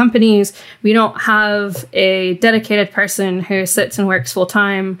different companies, we don't have a dedicated person who sits and works full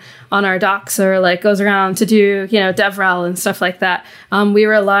time on our docs or like goes around to do, you know, DevRel and stuff like that. We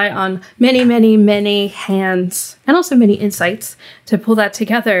rely on many hands and also many insights to pull that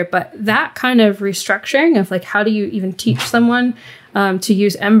together. But that kind of restructuring of like, how do you even teach someone to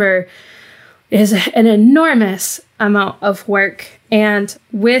use Ember is an enormous amount of work. And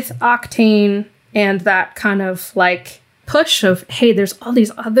with Octane and that kind of like push of, hey, there's all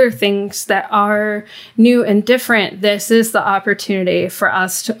these other things that are new and different. This is the opportunity for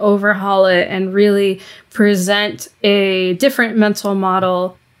us to overhaul it and really present a different mental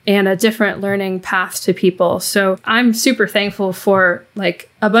model and a different learning path to people. So I'm super thankful for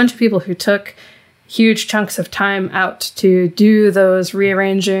like a bunch of people who took huge chunks of time out to do those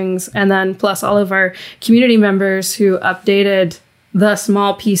rearrangings. And then plus all of our community members who updated the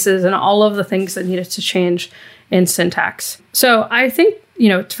small pieces and all of the things that needed to change in syntax. So I think, you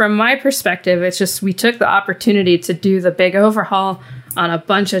know, from my perspective, it's just we took the opportunity to do the big overhaul on a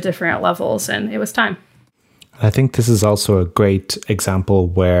bunch of different levels, and it was time. I think this is also a great example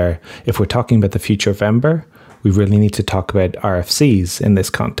where if we're talking about the future of Ember, we really need to talk about RFCs in this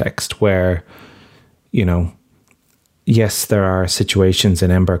context where, you know, yes, there are situations in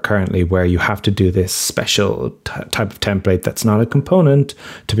Ember currently where you have to do this special type of template that's not a component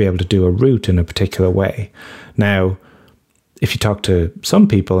to be able to do a route in a particular way. Now, if you talk to some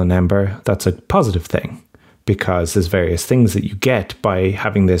people in Ember, that's a positive thing because there's various things that you get by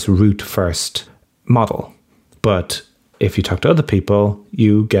having this route first model. But if you talk to other people,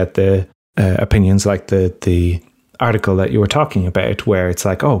 you get the opinions like the article that you were talking about where it's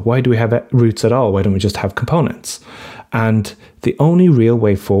like, oh, why do we have routes at all? Why don't we just have components? And the only real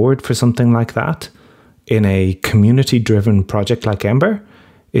way forward for something like that in a community-driven project like Ember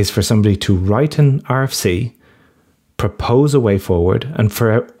is for somebody to write an RFC, propose a way forward, and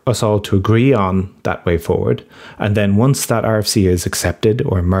for us all to agree on that way forward. And then once that RFC is accepted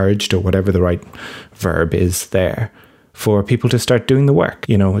or merged or whatever the right verb is there, for people to start doing the work.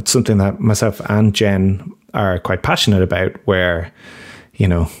 You know, it's something that myself and Jen are quite passionate about where, you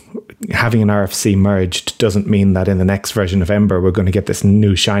know, having an RFC merged doesn't mean that in the next version of Ember we're going to get this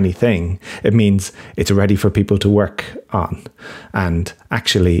new shiny thing. It means it's ready for people to work on. And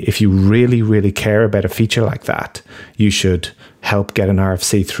actually, if you really, really care about a feature like that, you should help get an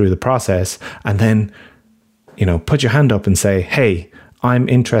RFC through the process and then, you know, put your hand up and say, hey, I'm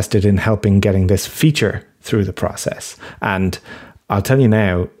interested in helping getting this feature through the process. And I'll tell you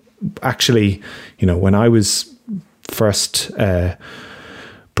now, actually, you know, when I was first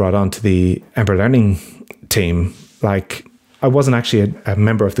brought onto the Ember Learning team, like I wasn't actually a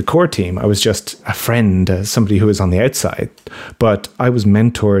member of the core team. I was just a friend, somebody who was on the outside. But I was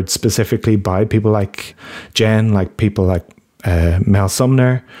mentored specifically by people like Jen, like people like Mel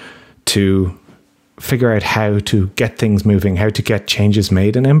Sumner, to figure out how to get things moving, how to get changes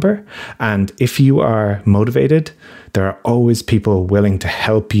made in Ember. And if you are motivated, there are always people willing to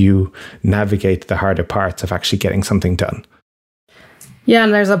help you navigate the harder parts of actually getting something done. Yeah,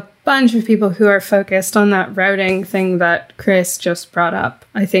 and there's a bunch of people who are focused on that routing thing that Chris just brought up.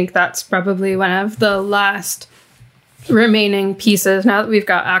 I think that's probably one of the last remaining pieces, now that we've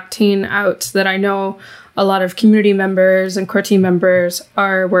got Octane out, that I know a lot of community members and core team members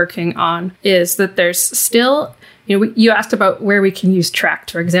are working on, is that there's still, you know, you asked about where we can use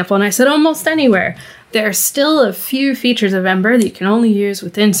tracked, for example, and I said almost anywhere. There are still a few features of Ember that you can only use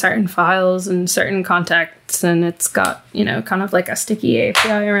within certain files and certain contexts, and it's got, you know, kind of like a sticky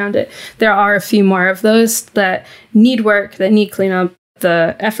API around it. There are a few more of those that need work, that need cleanup.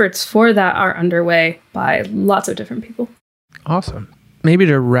 The efforts for that are underway by lots of different people. Awesome. Maybe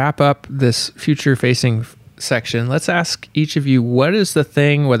to wrap up this future-facing section, let's ask each of you, what is the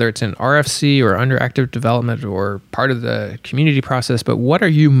thing, whether it's in RFC or under active development or part of the community process, but what are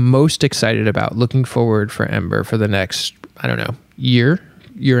you most excited about looking forward for Ember for the next, I don't know, year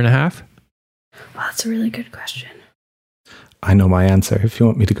and a half? Well, that's a really good question. I know my answer if you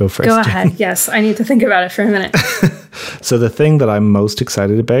want me to go first. Go ahead. Yes, I need to think about it for a minute. So the thing that I'm most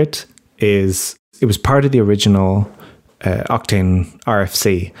excited about is it was part of the original Octane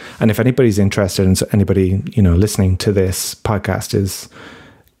RFC. And if anybody's interested, and anybody, listening to this podcast is,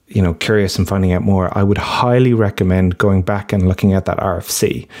 curious and finding out more, I would highly recommend going back and looking at that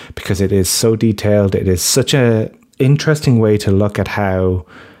RFC because it is so detailed. It is such a interesting way to look at how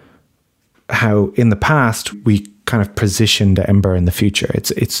in the past we kind of positioned Ember in the future.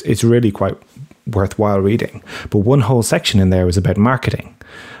 It's really quite worthwhile reading. But one whole section in there was about marketing.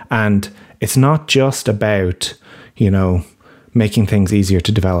 And it's not just about, making things easier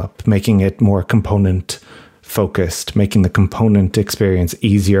to develop, making it more component focused, making the component experience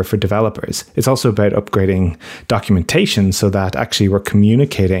easier for developers. It's also about upgrading documentation so that actually we're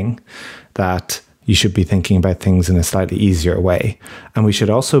communicating that you should be thinking about things in a slightly easier way. And we should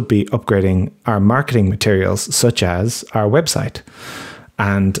also be upgrading our marketing materials, such as our website.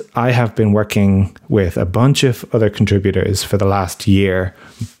 And I have been working with a bunch of other contributors for the last year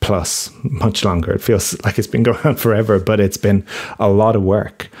plus, much longer. It feels like it's been going on forever, but it's been a lot of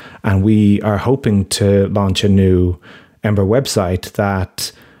work. And we are hoping to launch a new Ember website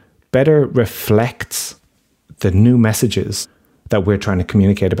that better reflects the new messages that we're trying to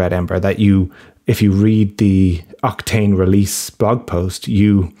communicate about Ember, that if you read the Octane release blog post,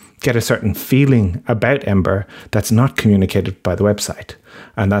 you get a certain feeling about Ember that's not communicated by the website.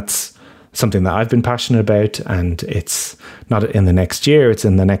 And that's something that I've been passionate about. And it's not in the next year, it's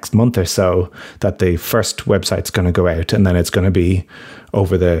in the next month or so that the first website's going to go out. And then it's going to be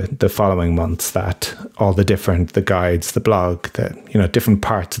over the following months that all the guides, the blog, the different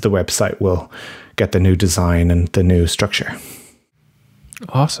parts of the website will get the new design and the new structure.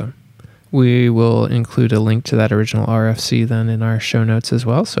 Awesome. We will include a link to that original RFC then in our show notes as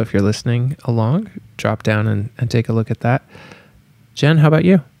well. So if you're listening along, drop down and take a look at that. Jen, how about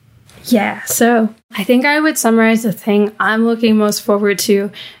you? Yeah, so I think I would summarize the thing I'm looking most forward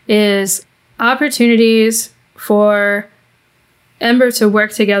to is opportunities for Ember to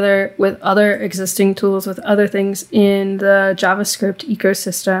work together with other existing tools, with other things in the JavaScript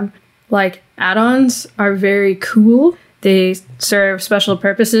ecosystem. Like add-ons are very cool. They serve special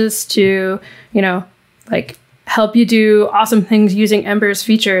purposes to, help you do awesome things using Ember's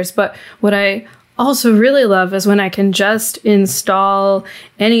features. But what I also really love is when I can just install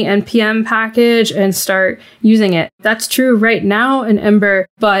any NPM package and start using it. That's true right now in Ember,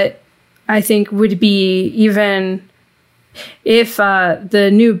 but I think would be even if the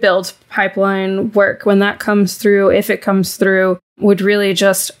new build pipeline work, when that comes through, if it comes through, would really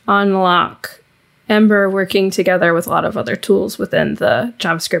just unlock Ember working together with a lot of other tools within the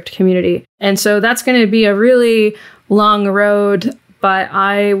JavaScript community. And so that's going to be a really long road, but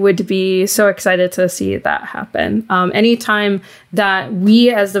I would be so excited to see that happen. Anytime that we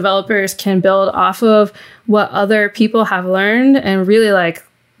as developers can build off of what other people have learned and really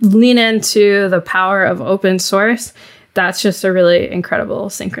lean into the power of open source, that's just a really incredible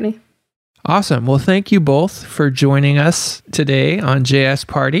synchrony. Awesome. Well, thank you both for joining us today on JS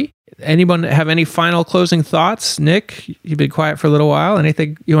Party. Anyone have any final closing thoughts? Nick, you've been quiet for a little while.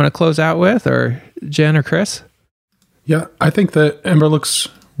 Anything you want to close out with, or Jen or Chris? Yeah, I think that Ember looks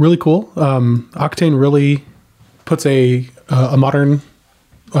really cool. Octane really puts a modern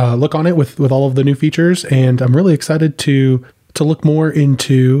look on it with all of the new features, and I'm really excited to look more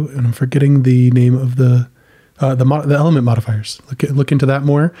into, and I'm forgetting the name of the element modifiers. Look into that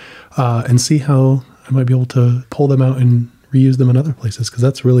more and see how I might be able to pull them out and reuse them in other places, because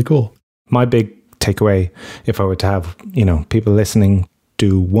that's really cool. My big takeaway, if I were to have, people listening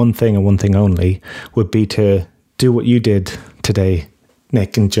do one thing and one thing only, would be to do what you did today,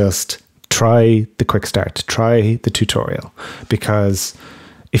 Nick, and just try the quick start, try the tutorial. Because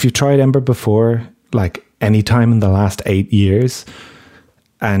if you've tried Ember before, like any time in the last 8 years,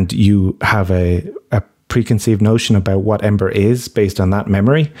 and you have a preconceived notion about what Ember is based on that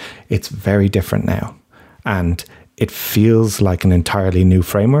memory, it's very different now. And it feels like an entirely new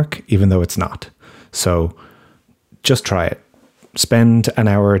framework, even though it's not. So just try it. Spend an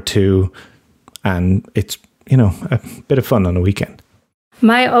hour or two, and it's, a bit of fun on a weekend.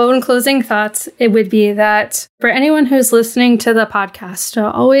 My own closing thoughts, it would be that for anyone who's listening to the podcast, to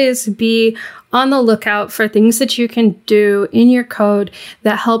always be on the lookout for things that you can do in your code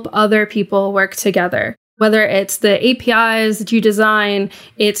that help other people work together. Whether it's the APIs that you design,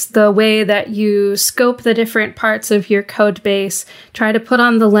 it's the way that you scope the different parts of your code base, try to put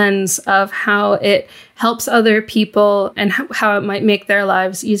on the lens of how it helps other people and how it might make their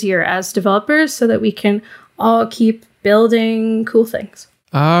lives easier as developers so that we can all keep building cool things.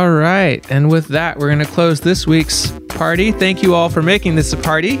 All right. And with that, we're going to close this week's party. Thank you all for making this a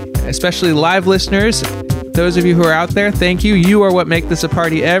party, especially live listeners. Those of you who are out there, thank you. You are what make this a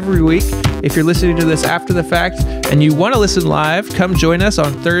party every week. If you're listening to this after the fact and you want to listen live, come join us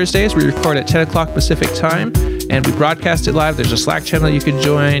on Thursdays. We record at 10 o'clock Pacific time and we broadcast it live. There's a Slack channel you can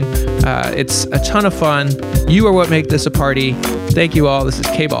join. It's a ton of fun. You are what make this a party. Thank you all. This is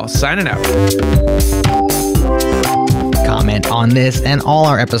KBall signing out. Comment on this and all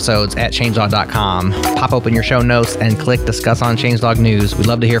our episodes at changelog.com. Pop open your show notes and click Discuss on Changelog News. We'd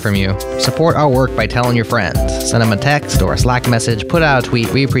love to hear from you. Support our work by telling your friends. Send them a text or a Slack message. Put out a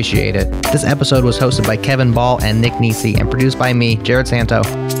tweet. We appreciate it. This episode was hosted by KBall and Nick Nisi and produced by me, Jared Santo.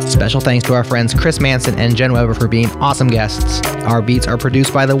 Special thanks to our friends Chris Manson and Jen Weber for being awesome guests. Our beats are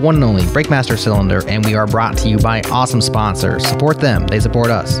produced by the one and only Breakmaster Cylinder, and we are brought to you by awesome sponsors. Support them. They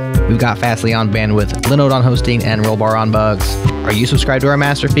support us. We've got Fastly on bandwidth, Linode on hosting, and Rollbar on bugs. Are you subscribed to our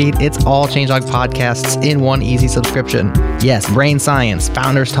master feed? It's all Changelog podcasts in one easy subscription. Yes, Brain Science,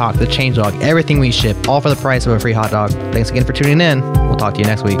 Founders Talk, The Changelog, everything we ship, all for the price of a free hot dog. Thanks again for tuning in. We'll talk to you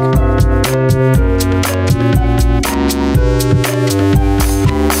next week.